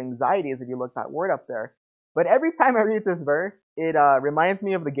translates to anxieties if you look that word up there. But every time I read this verse, it reminds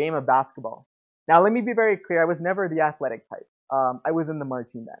me of the game of basketball. Now, let me be very clear. I was never the athletic type. I was in the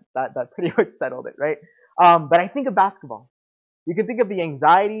marching band. That pretty much settled it, right? But I think of basketball. You can think of the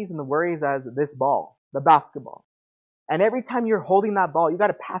anxieties and the worries as this ball, the basketball. And every time you're holding that ball, you got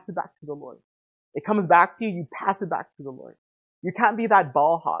to pass it back to the Lord. It comes back to you, you pass it back to the Lord. You can't be that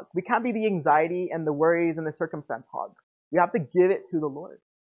ball hog. We can't be the anxiety and the worries and the circumstance hog. We have to give it to the Lord.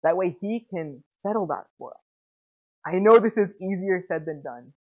 That way he can settle that for us. I know this is easier said than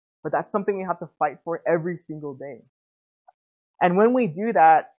done, but that's something we have to fight for every single day. And when we do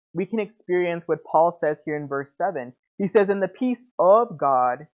that, we can experience what Paul says here in verse 7. He says, "And the peace of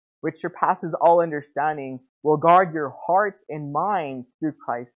God, which surpasses all understanding, will guard your hearts and minds through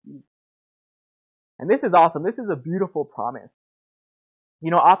Christ Jesus." And this is awesome. This is a beautiful promise.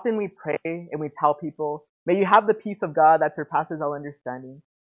 Often we pray and we tell people, "May you have the peace of God that surpasses all understanding."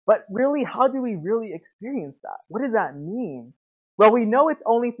 But really, how do we really experience that? What does that mean? Well, we know it's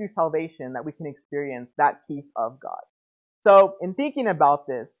only through salvation that we can experience that peace of God. So in thinking about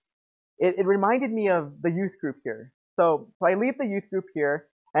this, it reminded me of the youth group here. So I lead the youth group here,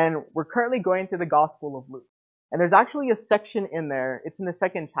 and we're currently going through the Gospel of Luke. And there's actually a section in there, it's in the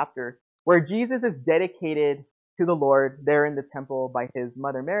 2nd chapter, where Jesus is dedicated to the Lord there in the temple by his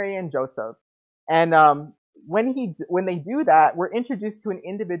mother Mary and Joseph. And when they do that, we're introduced to an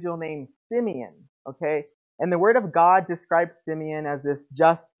individual named Simeon, okay? And the Word of God describes Simeon as this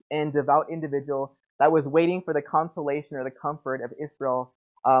just and devout individual that was waiting for the consolation or the comfort of Israel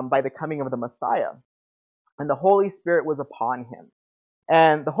by the coming of the Messiah. And the Holy Spirit was upon him.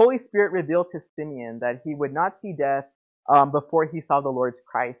 And the Holy Spirit revealed to Simeon that he would not see death before he saw the Lord's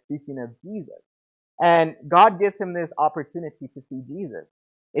Christ, speaking of Jesus. And God gives him this opportunity to see Jesus.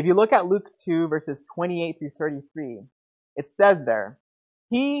 If you look at Luke 2, verses 28 through 33, it says there,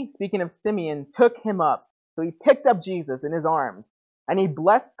 "He," speaking of Simeon, "took him up." So he picked up Jesus in his arms, and he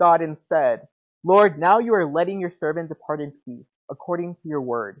blessed God and said, "Lord, now you are letting your servant depart in peace, according to your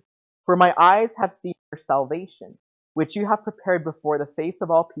word. For my eyes have seen your salvation, which you have prepared before the face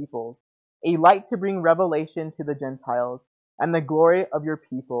of all peoples, a light to bring revelation to the Gentiles, and the glory of your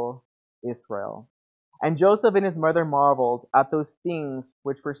people, Israel." And Joseph and his mother marveled at those things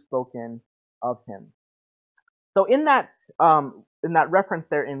which were spoken of him. So in that reference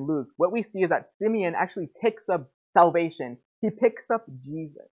there in Luke, what we see is that Simeon actually picks up salvation. He picks up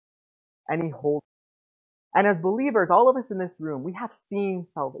Jesus, and he holds it. And as believers, all of us in this room, we have seen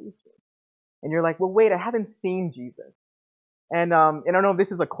salvation. And you're like, well, wait, I haven't seen Jesus. And I don't know if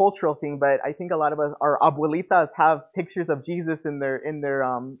this is a cultural thing, but I think a lot of us, our abuelitas, have pictures of Jesus in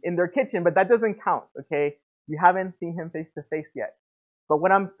their kitchen, but that doesn't count. Okay, you haven't seen him face to face yet. But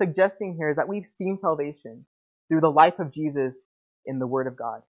what I'm suggesting here is that we've seen salvation through the life of Jesus in the Word of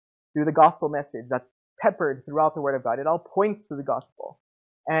God, through the gospel message that's peppered throughout the Word of God. It all points to the gospel.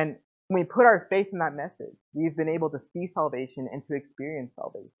 And when we put our faith in that message, we've been able to see salvation and to experience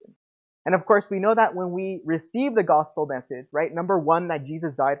salvation. And of course, we know that when we receive the gospel message, right? Number one, that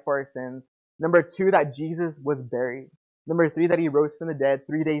Jesus died for our sins. Number two, that Jesus was buried. Number three, that he rose from the dead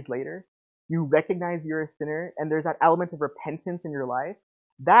 3 days later. You recognize you're a sinner and there's that element of repentance in your life.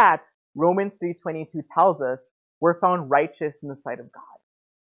 That, Romans 3:22 tells us, we're found righteous in the sight of God.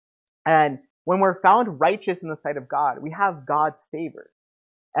 And when we're found righteous in the sight of God, we have God's favor.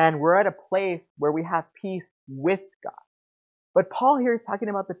 And we're at a place where we have peace with God. But Paul here is talking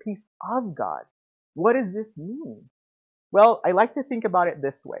about the peace of God. What does this mean? Well, I like to think about it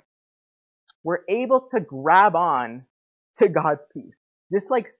this way. We're able to grab on to God's peace, just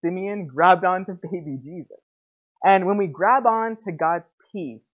like Simeon grabbed on to baby Jesus. And when we grab on to God's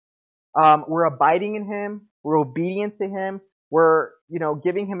peace, we're abiding in him, we're obedient to him, we're,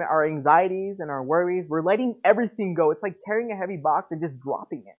 giving him our anxieties and our worries, we're letting everything go. It's like carrying a heavy box and just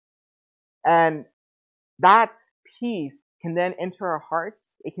dropping it. And that peace can then enter our hearts.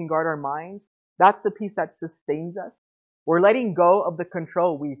 It can guard our minds. That's the peace that sustains us. We're letting go of the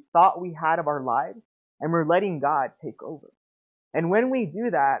control we thought we had of our lives, and we're letting God take over. And when we do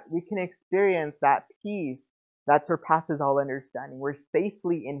that, we can experience that peace that surpasses all understanding. We're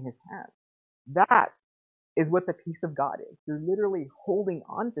safely in his hands. That is what the peace of God is. You're literally holding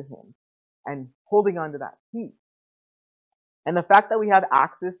on to him and holding on to that peace. And the fact that we have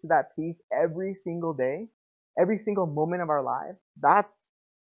access to that peace every single day, every single moment of our lives, that's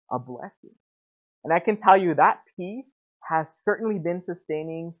a blessing. And I can tell you that peace has certainly been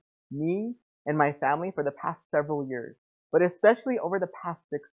sustaining me and my family for the past several years, but especially over the past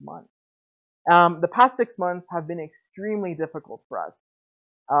 6 months. The past 6 months have been extremely difficult for us.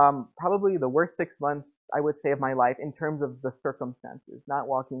 Probably the worst 6 months, I would say, of my life in terms of the circumstances, not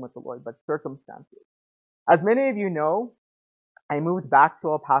walking with the Lord, but circumstances. As many of you know, I moved back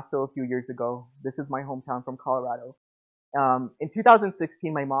to El Paso a few years ago. This is my hometown from Colorado. In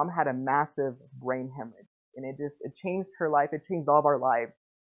 2016, my mom had a massive brain hemorrhage, and it changed her life. It changed all of our lives,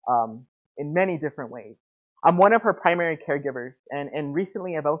 in many different ways. I'm one of her primary caregivers, and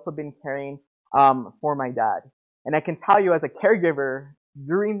recently I've also been caring, for my dad. And I can tell you, as a caregiver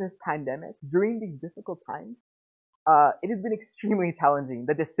during this pandemic, during these difficult times, it has been extremely challenging.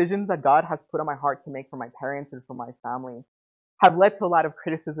 The decisions that God has put on my heart to make for my parents and for my family have led to a lot of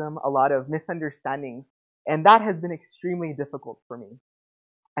criticism, a lot of misunderstandings, and that has been extremely difficult for me.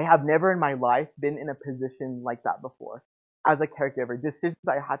 I have never in my life been in a position like that before as a caregiver. Decisions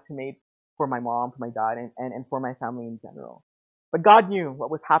I had to make for my mom, for my dad, and for my family in general. But God knew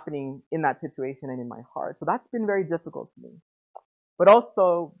what was happening in that situation and in my heart. So that's been very difficult for me. But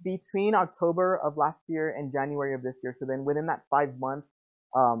also between October of last year and January of this year, so then within that 5 month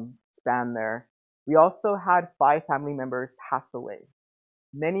span there, we also had 5 family members pass away.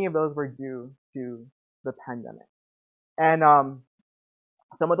 Many of those were due to the pandemic. And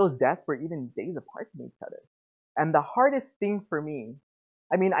some of those deaths were even days apart from each other. And the hardest thing for me,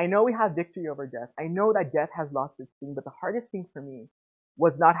 I mean, I know we have victory over death. I know that death has lost its sting, but the hardest thing for me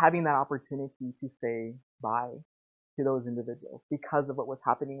was not having that opportunity to say bye to those individuals because of what was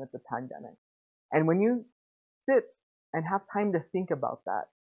happening with the pandemic. And when you sit and have time to think about that,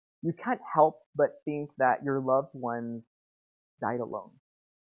 you can't help but think that your loved ones died alone.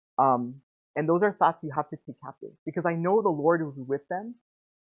 And those are thoughts you have to take captive, because I know the Lord was with them.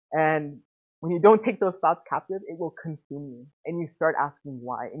 And when you don't take those thoughts captive, it will consume you, and you start asking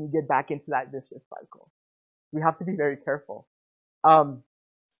why, and you get back into that vicious cycle. We have to be very careful. So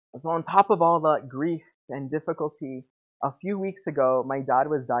on top of all the grief and difficulty, a few weeks ago, my dad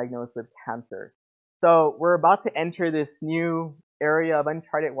was diagnosed with cancer. So we're about to enter this new area of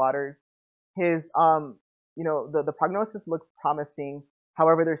uncharted waters. His, the prognosis looks promising.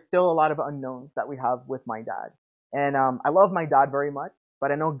 However, there's still a lot of unknowns that we have with my dad. And I love my dad very much,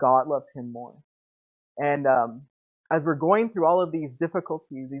 but I know God loves him more. And as we're going through all of these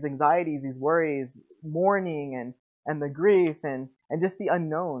difficulties, these anxieties, these worries, mourning and the grief and just the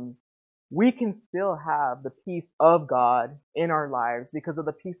unknowns, we can still have the peace of God in our lives because of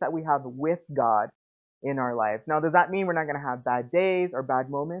the peace that we have with God in our lives. Now, does that mean we're not going to have bad days or bad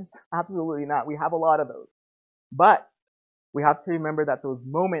moments? Absolutely not. We have a lot of those. But we have to remember that those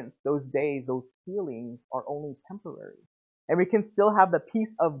moments, those days, those feelings are only temporary. And we can still have the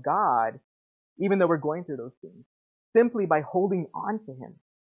peace of God even though we're going through those things, simply by holding on to him,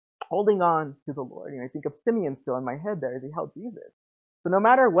 holding on to the Lord. I think of Simeon still in my head there as he held Jesus. So no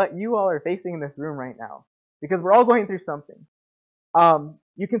matter what you all are facing in this room right now, because we're all going through something,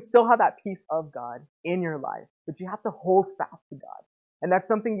 you can still have that peace of God in your life, but you have to hold fast to God. And that's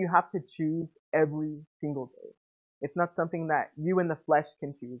something you have to choose every single day. It's not something that you in the flesh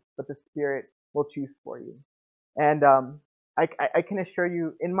can choose, but the Spirit will choose for you. And I can assure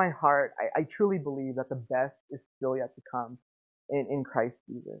you, in my heart, I truly believe that the best is still yet to come in Christ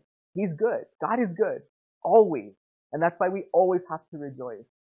Jesus. He's good. God is good, always. And that's why we always have to rejoice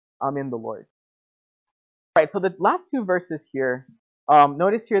in the Lord. All right, so the last two verses here,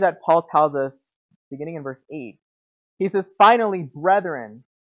 notice here that Paul tells us, beginning in verse 8, he says, "Finally, brethren,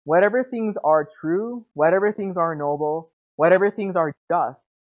 whatever things are true, whatever things are noble, whatever things are just,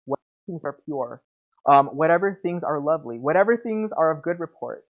 whatever things are pure, whatever things are lovely, whatever things are of good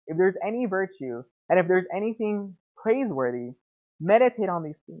report, if there's any virtue, and if there's anything praiseworthy, meditate on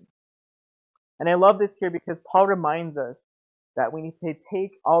these things." And I love this here because Paul reminds us that we need to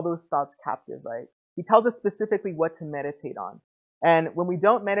take all those thoughts captive, right? He tells us specifically what to meditate on. And when we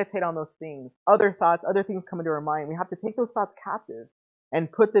don't meditate on those things, other thoughts, other things come into our mind. We have to take those thoughts captive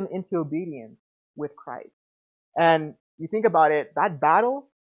and put them into obedience with Christ. And you think about it, that battle,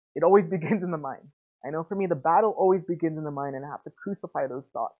 it always begins in the mind. I know for me, the battle always begins in the mind, and I have to crucify those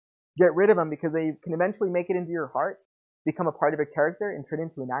thoughts. Get rid of them because they can eventually make it into your heart, become a part of your character, and turn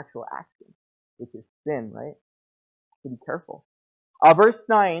into an actual action, which is sin, right? So be careful. Verse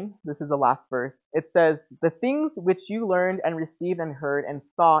 9, this is the last verse. It says, "The things which you learned and received and heard and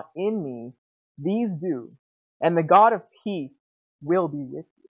saw in me, these do, and the God of peace will be with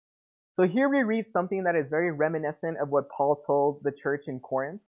you." So here we read something that is very reminiscent of what Paul told the church in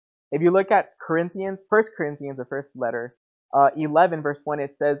Corinth. If you look at Corinthians, 1 Corinthians, the first letter, 11 verse 1,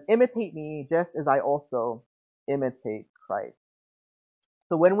 it says, "Imitate me just as I also imitate Christ."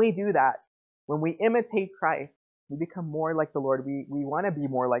 So when we do that, when we imitate Christ, we become more like the Lord. We want to be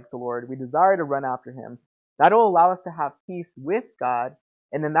more like the Lord. We desire to run after him. That will allow us to have peace with God,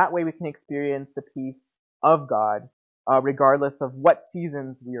 and then that way we can experience the peace of God, regardless of what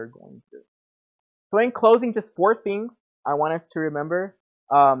seasons we are going through. So in closing, just 4 things I want us to remember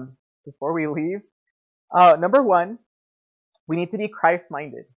before we leave. Number 1, we need to be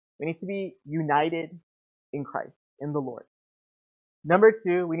Christ-minded. We need to be united in Christ, in the Lord. Number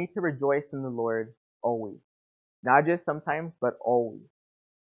 2, we need to rejoice in the Lord always. Not just sometimes, but always.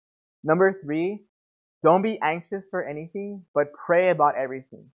 Number 3, don't be anxious for anything, but pray about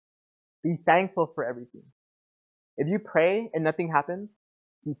everything. Be thankful for everything. If you pray and nothing happens,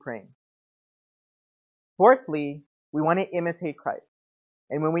 keep praying. Fourthly, we want to imitate Christ.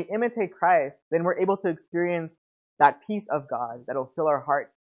 And when we imitate Christ, then we're able to experience that peace of God that will fill our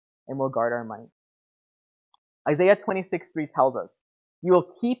hearts and will guard our minds. Isaiah 26:3 tells us, "You will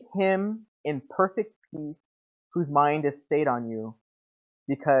keep him in perfect peace whose mind is stayed on you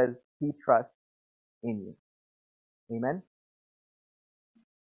because he trusts in you." Amen.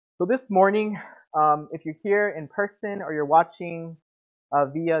 So this morning, if you're here in person or you're watching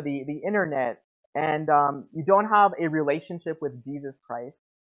via the internet and you don't have a relationship with Jesus Christ,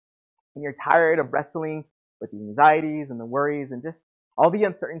 and you're tired of wrestling with the anxieties and the worries and just all the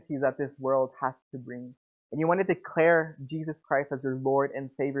uncertainties that this world has to bring, and you want to declare Jesus Christ as your Lord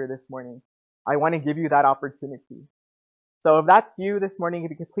and Savior this morning, I want to give you that opportunity. So if that's you this morning,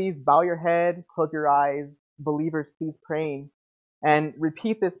 if you could please bow your head, close your eyes, believers, please praying, and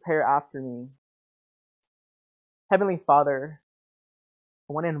repeat this prayer after me. Heavenly Father,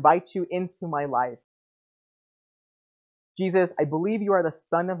 I want to invite you into my life. Jesus, I believe you are the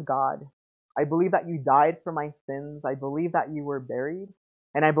Son of God. I believe that you died for my sins. I believe that you were buried.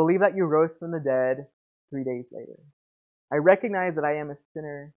 And I believe that you rose from the dead 3 days later. I recognize that I am a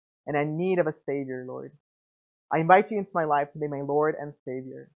sinner and in need of a Savior, Lord. I invite you into my life to be my Lord and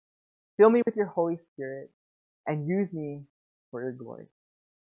Savior. Fill me with your Holy Spirit and use me for your glory.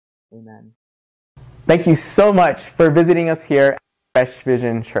 Amen. Thank you so much for visiting us here at Fresh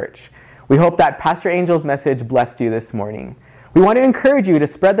Vision Church. We hope that Pastor Angel's message blessed you this morning. We want to encourage you to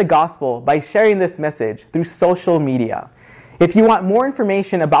spread the gospel by sharing this message through social media. If you want more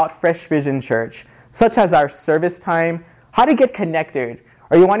information about Fresh Vision Church, such as our service time, how to get connected,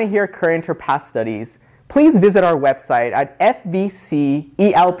 or you want to hear current or past studies, please visit our website at fvcelp.org.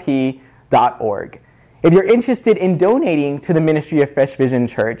 If you're interested in donating to the ministry of Fresh Vision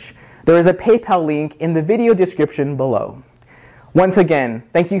Church, there is a PayPal link in the video description below. Once again,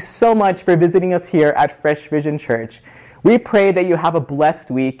 thank you so much for visiting us here at Fresh Vision Church. We pray that you have a blessed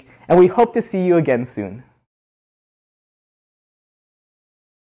week, and we hope to see you again soon.